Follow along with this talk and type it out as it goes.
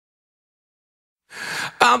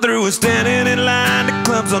I'm through with standing in line to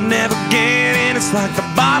clubs I'll never get in. It's like the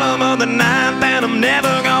bottom of the ninth and I'm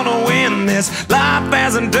never gonna win this. Life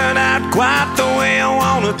hasn't turned out quite the way I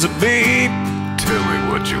want it to be. Tell me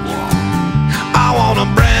what you want. I want a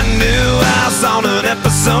brand new house on an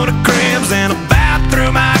episode of Cribs, and a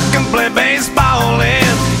bathroom I can play baseball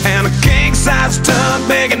in, and a king-size tub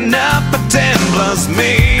big enough for 10 plus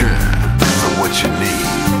me. So what you need?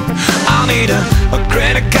 I'll need a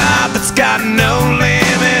credit card that's got no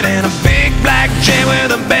limit, and a big black jet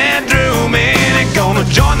with a bedroom in it. Gonna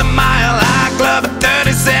join the Mile High Club at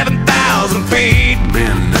 37,000 feet.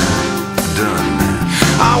 Been there, done that.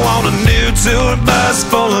 I want a new tour bus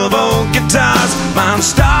full of old guitars, mine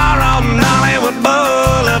star on Hollywood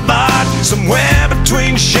Boulevard. Somewhere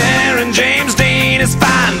between Cher and James Dean is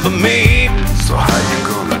fine for me. So how you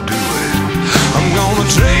gonna do it? I'm gonna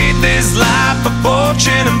trade this life for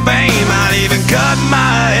fortune and fame. I'd even cut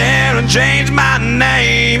my hair and change my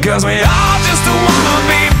name, 'cause we all just wanna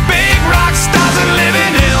be big rock stars and live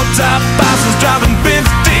in hilltop houses, driving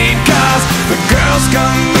 15 cars. The girls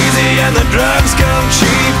come easy and the drugs come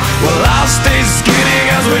cheap. Well, I'll stay skinny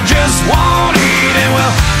 'cause we just won't eat, and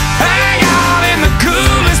we'll hang out in the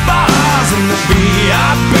coolest bars in the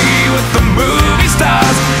VIP with the movie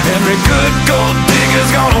stars. Every good gold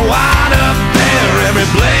digger's gonna wind up there, every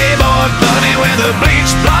playboy bunny with the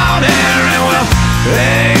bleached blonde hair. And well,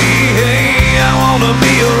 hey, hey, I wanna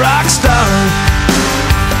be a rock star.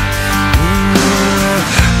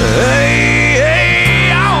 Hey,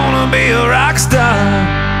 hey, I wanna be a rock star.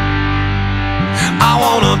 I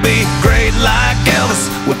wanna be great like Elvis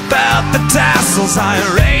without the tassels.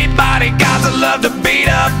 Hire 8 bodyguards that love to beat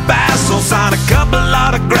up assholes. Sign a couple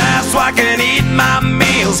autographs so I can eat my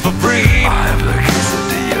meals for free. I have the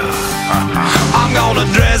quesadilla. I'm gonna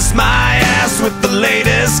dress my ass with the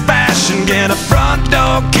latest fashion, get a front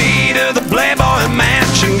door key to the Playboy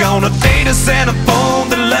mansion. Gonna date a centerfold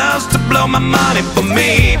that loves to blow my money for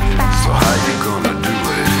me. So how you gonna do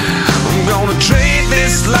it? I'm gonna trade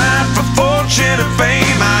this life for fortune and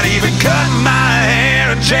fame. I'd even cut my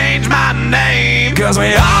hair and change my name, 'cause we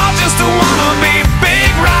all just wanna be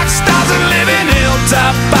big rock stars and live in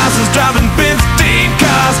hilltop houses, driving 15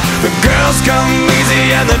 cars. The girls come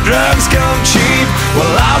easy and the drugs come cheap.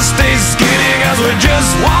 Well, I'll stay skinny 'cause we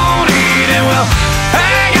just won't eat, and we'll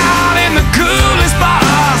hang out in the coolest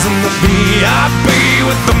bars in the VIP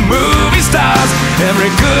with the movie stars.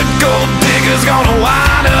 Every good gold digger's gonna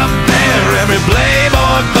wind up there, every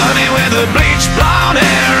playboy bunny with the bleached blonde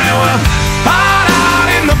hair. And we'll hide out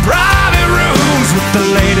in the private rooms with the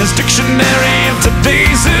latest dictionary of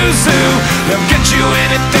today's who's who. They'll get you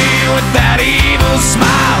anything with that evil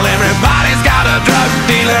smile. Everybody's got a drug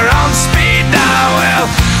dealer on speed dial. Well,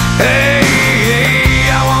 hey, hey,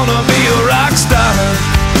 I wanna be a rock star.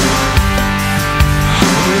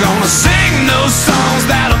 I'm gonna sing those songs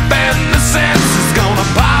that offend the senses. Gonna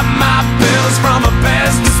pop my pills from a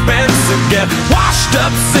Pez dispenser. Get washed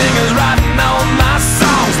up singers writing all my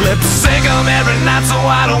songs. Lip sync them every night so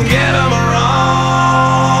I don't get them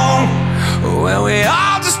wrong. Well, we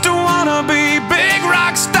all just wanna be big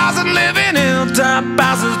rock stars and live in hilltop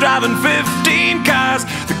houses, driving 15 cars.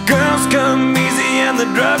 The girls come easy and the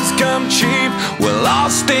drugs come cheap. We'll all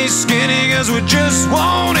stay skinny 'cause we just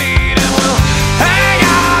won't eat, and we'll hang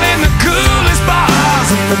out in the coolest bars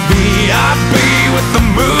in the VIP with the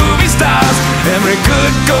movie stars. Every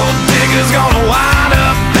good gold digger's gonna wind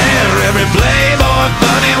up there, every playboy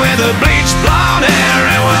bunny with the bleached blonde hair.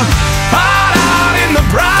 And we'll hide out in the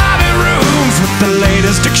private rooms with the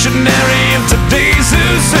latest dictionary of today's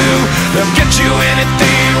who's who. They'll get you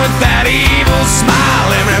anything with that evil smile.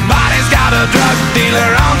 Everybody's got a drug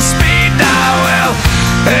dealer on speed dial. Well,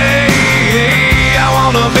 hey, hey, I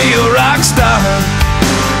wanna be a rock star.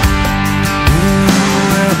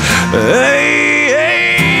 Hey,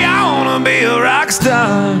 hey, I wanna be a rock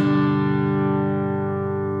star.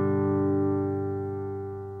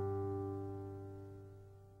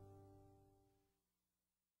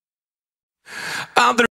 I'm